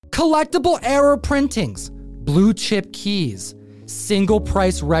collectible error printings, blue chip keys, single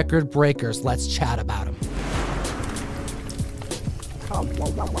price record breakers. Let's chat about them.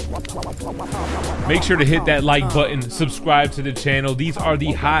 Make sure to hit that like button, subscribe to the channel. These are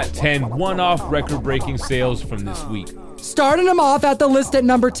the Hot 10 one-off record-breaking sales from this week. Starting them off at the list at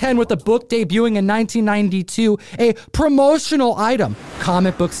number 10 with a book debuting in 1992, a promotional item,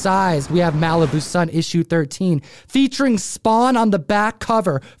 comic book size. We have Malibu Sun issue 13, featuring Spawn on the back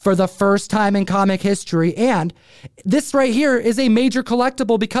cover for the first time in comic history. And this right here is a major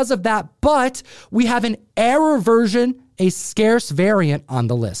collectible because of that, but we have an error version, a scarce variant on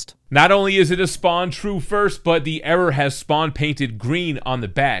the list. Not only is it a Spawn True First, but the error has Spawn painted green on the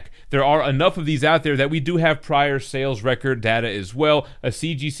back. There are enough of these out there that we do have prior sales record data as well. A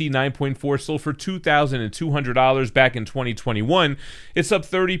CGC 9.4 sold for $2,200 back in 2021. It's up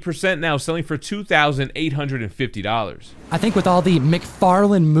 30% now, selling for $2,850. I think with all the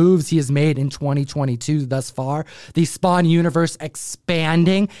McFarlane moves he has made in 2022 thus far, the Spawn universe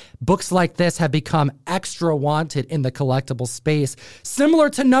expanding, books like this have become extra wanted in the collectible space. Similar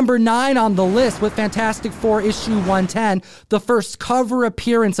to number 9 on the list with Fantastic Four issue 110, the first cover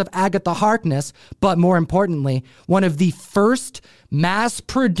appearance of Agatha Harkness, but more importantly, one of the first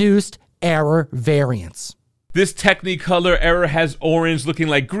mass-produced error variants. This Technicolor error has orange looking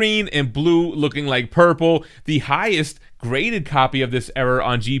like green and blue looking like purple. The highest graded copy of this error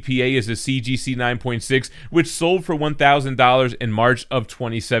on GPA is a CGC 9.6, which sold for $1,000 in March of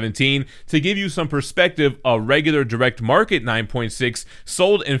 2017. To give you some perspective, a regular direct market 9.6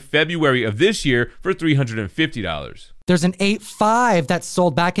 sold in February of this year for $350. There's an 8.5 that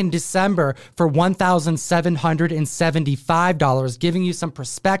sold back in December for $1,775, giving you some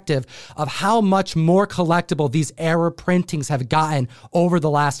perspective of how much more collectible these error printings have gotten over the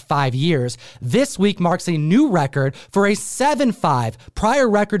last 5 years. This week marks a new record for a 7.5, prior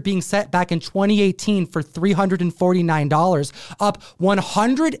record being set back in 2018 for $349, up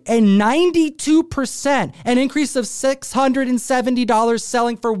 192%, an increase of $670,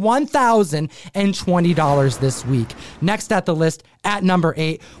 selling for $1,020 this week. Next at the list, at number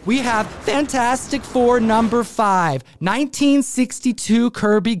 8, we have Fantastic Four number 5, 1962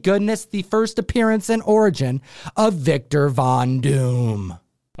 Kirby goodness, the first appearance and origin of Victor Von Doom.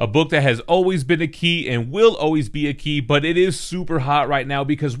 A book that has always been a key and will always be a key, but it is super hot right now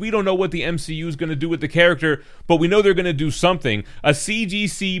because we don't know what the MCU is going to do with the character, but we know they're going to do something. A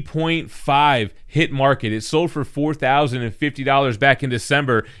CGC 0.5 hit market. It sold for $4,050 back in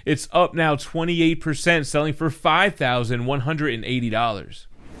December. It's up now 28%, selling for $5,180.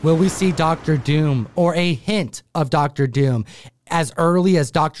 Will we see Doctor Doom or a hint of Doctor Doom as early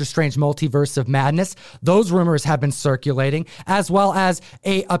as Doctor Strange Multiverse of Madness? Those rumors have been circulating, as well as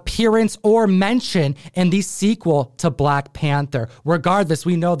a appearance or mention in the sequel to Black Panther. Regardless,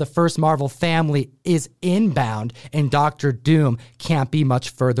 we know the first Marvel family is inbound, and Doctor Doom can't be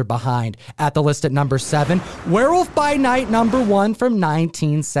much further behind. At the list at number 7, Werewolf by Night number 1 from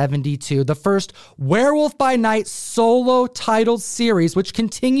 1972, the first Werewolf by Night solo titled series, which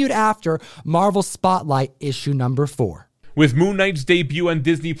continued after Marvel Spotlight issue number 4. With Moon Knight's debut on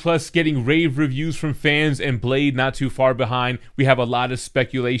Disney Plus getting rave reviews from fans and Blade not too far behind, we have a lot of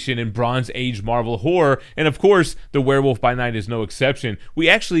speculation in Bronze Age Marvel horror, and of course, The Werewolf by Night is no exception. We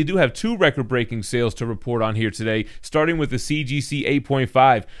actually do have 2 record-breaking sales to report on here today, starting with the CGC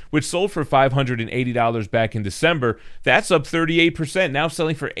 8.5, which sold for $580 back in December. That's up 38%, now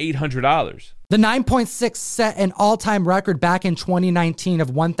selling for $800. The 9.6 set an all-time record back in 2019 of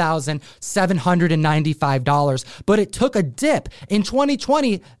 $1,795, but it took a dip. In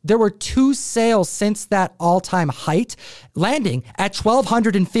 2020, there were 2 sales since that all-time height, landing at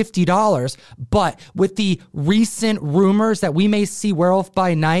 $1,250. But with the recent rumors that we may see Werewolf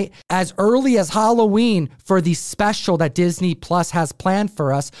by Night as early as Halloween for the special that Disney Plus has planned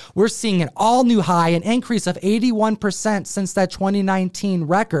for us, we're seeing an all-new high, an increase of 81% since that 2019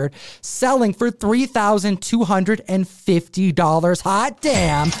 record, selling for $3,250. Hot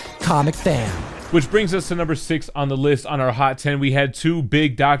damn, comic fan. Which brings us to number 6 on the list on our Hot 10. We had 2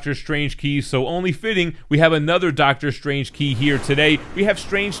 big Doctor Strange keys, so only fitting we have another Doctor Strange key here today. We have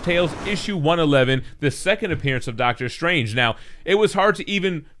Strange Tales issue 111, the second appearance of Doctor Strange. Now, it was hard to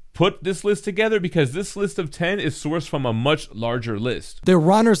even put this list together because this list of 10 is sourced from a much larger list. The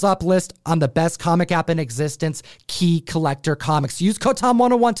runners-up list on the best comic app in existence, Key Collector Comics. Use code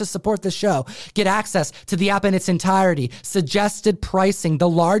TOM101 to support the show. Get access to the app in its entirety, suggested pricing, the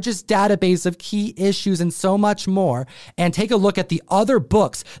largest database of key issues, and so much more. And take a look at the other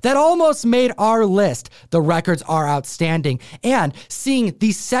books that almost made our list. The records are outstanding. And seeing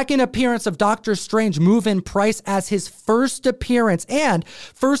the second appearance of Doctor Strange move in price as his first appearance and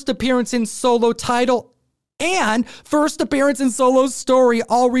first first appearance in solo title, and first appearance in solo story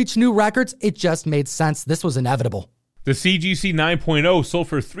all reach new records. It just made sense. This was inevitable. The CGC 9.0 sold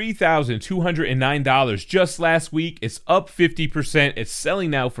for $3,209 just last week. It's up 50%. It's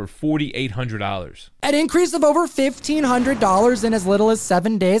selling now for $4,800. An increase of over $1,500 in as little as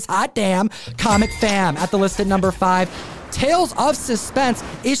 7 days. Hot damn. Comic Fam at the list at number 5. Tales of Suspense,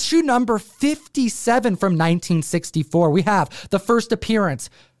 issue number 57 from 1964. We have the first appearance,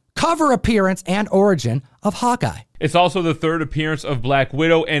 cover appearance, and origin of Hawkeye. It's also the third appearance of Black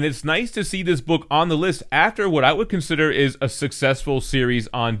Widow, and it's nice to see this book on the list after what I would consider is a successful series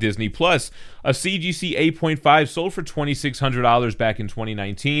on Disney+. A CGC 8.5 sold for $2,600 back in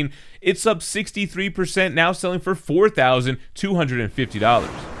 2019. It's up 63%, now selling for $4,250.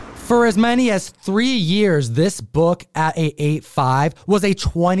 For as many as 3 years, this book at a 8.5 was a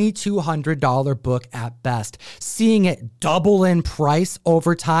 $2,200 book at best. Seeing it double in price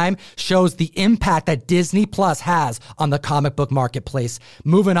over time shows the impact that Disney Plus has on the comic book marketplace.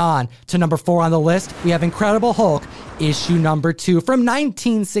 Moving on to number 4 on the list, we have Incredible Hulk, issue number 2 from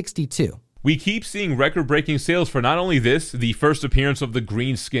 1962. We keep seeing record-breaking sales for not only this, the first appearance of the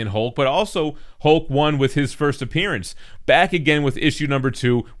green skin Hulk, but also Hulk 1 with his first appearance. Back again with issue number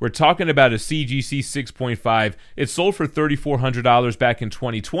 2, we're talking about a CGC 6.5. It sold for $3,400 back in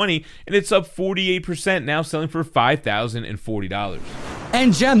 2020, and it's up 48%, now selling for $5,040.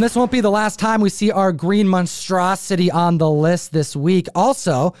 And Jem, this won't be the last time we see our green monstrosity on the list this week.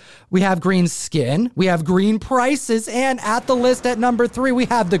 Also, we have green skin, we have green prices, and at the list at number 3, we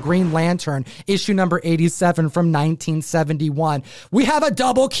have the Green Lantern, issue number 87 from 1971. We have a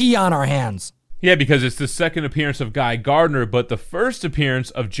double key on our hands. Yeah, because it's the second appearance of Guy Gardner, but the first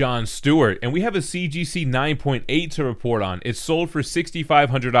appearance of John Stewart. And we have a CGC 9.8 to report on. It sold for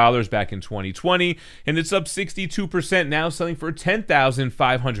 $6,500 back in 2020, and it's up 62%, now selling for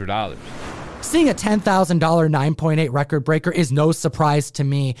 $10,500. Seeing a $10,000 9.8 record breaker is no surprise to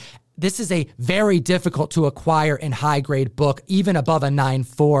me. This is a very difficult to acquire and high-grade book. Even above a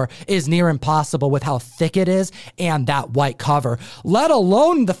 9.4 is near impossible with how thick it is and that white cover, let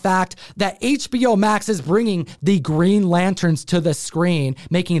alone the fact that HBO Max is bringing the Green Lanterns to the screen,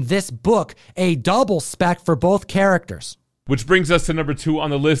 making this book a double spec for both characters. Which brings us to number 2 on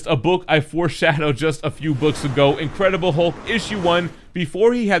the list, a book I foreshadowed just a few books ago, Incredible Hulk, issue 1,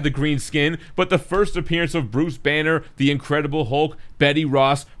 before he had the green skin, but the first appearance of Bruce Banner, the Incredible Hulk, Betty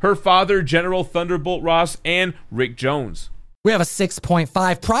Ross, her father, General Thunderbolt Ross, and Rick Jones. We have a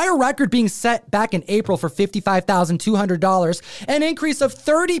 6.5, prior record being set back in April for $55,200, an increase of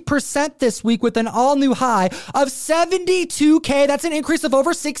 30% this week with an all-new high of $72K. That's an increase of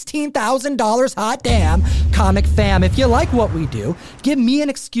over $16,000. Hot damn. Comic Fam, if you like what we do, give me an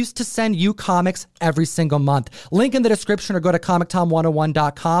excuse to send you comics every single month. Link in the description or go to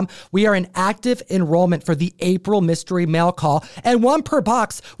comictom101.com. We are in active enrollment for the April mystery mail call, and one per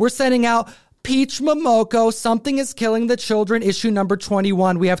box. We're sending out Peach Momoko, Something is Killing the Children, issue number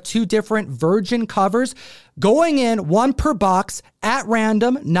 21. We have 2 different virgin covers going in, 1 per box at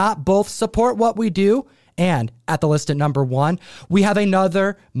random. Not both support what we do. And at the list at number 1, we have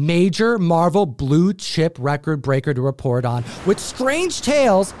another major Marvel blue chip record breaker to report on with Strange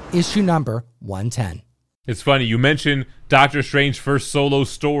Tales, issue number 110. It's funny, you mentioned Doctor Strange first solo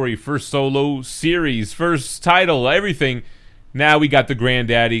story, first solo series, first title, everything. Now we got the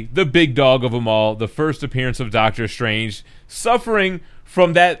granddaddy, the big dog of them all, the first appearance of Doctor Strange, suffering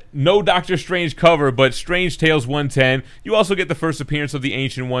from that no Doctor Strange cover, but Strange Tales 110. You also get the first appearance of the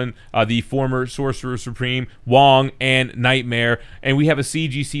Ancient One, the former Sorcerer Supreme, Wong, and Nightmare. And we have a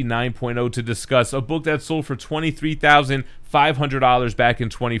CGC 9.0 to discuss, a book that sold for $23,500 back in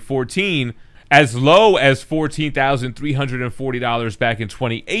 2014, as low as $14,340 back in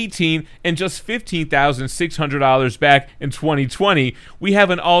 2018, and just $15,600 back in 2020. We have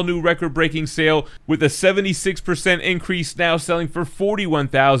an all-new record-breaking sale with a 76% increase, now selling for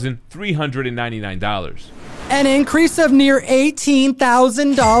 $41,399. An increase of near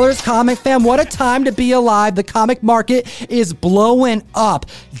 $18,000. Comic Fam, what a time to be alive. The comic market is blowing up.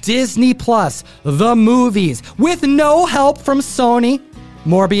 Disney Plus, the movies, with no help from Sony.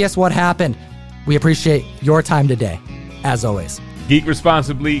 Morbius, what happened? We appreciate your time today, as always. Geek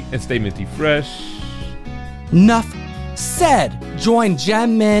responsibly and stay minty fresh. Enough said. Join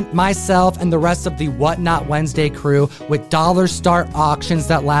Jem Mint, myself, and the rest of the Whatnot Wednesday crew with dollar start auctions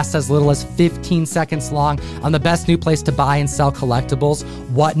that last as little as 15 seconds long on the best new place to buy and sell collectibles.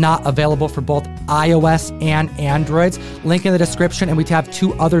 Whatnot, available for both iOS and Androids. Link in the description, and we have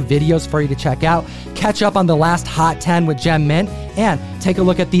 2 other videos for you to check out. Catch up on the last Hot 10 with Jem Mint, and take a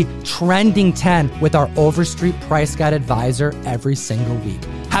look at the Trending 10 with our Overstreet Price Guide advisor every single week.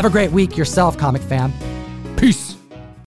 Have a great week yourself, comic fam. Peace.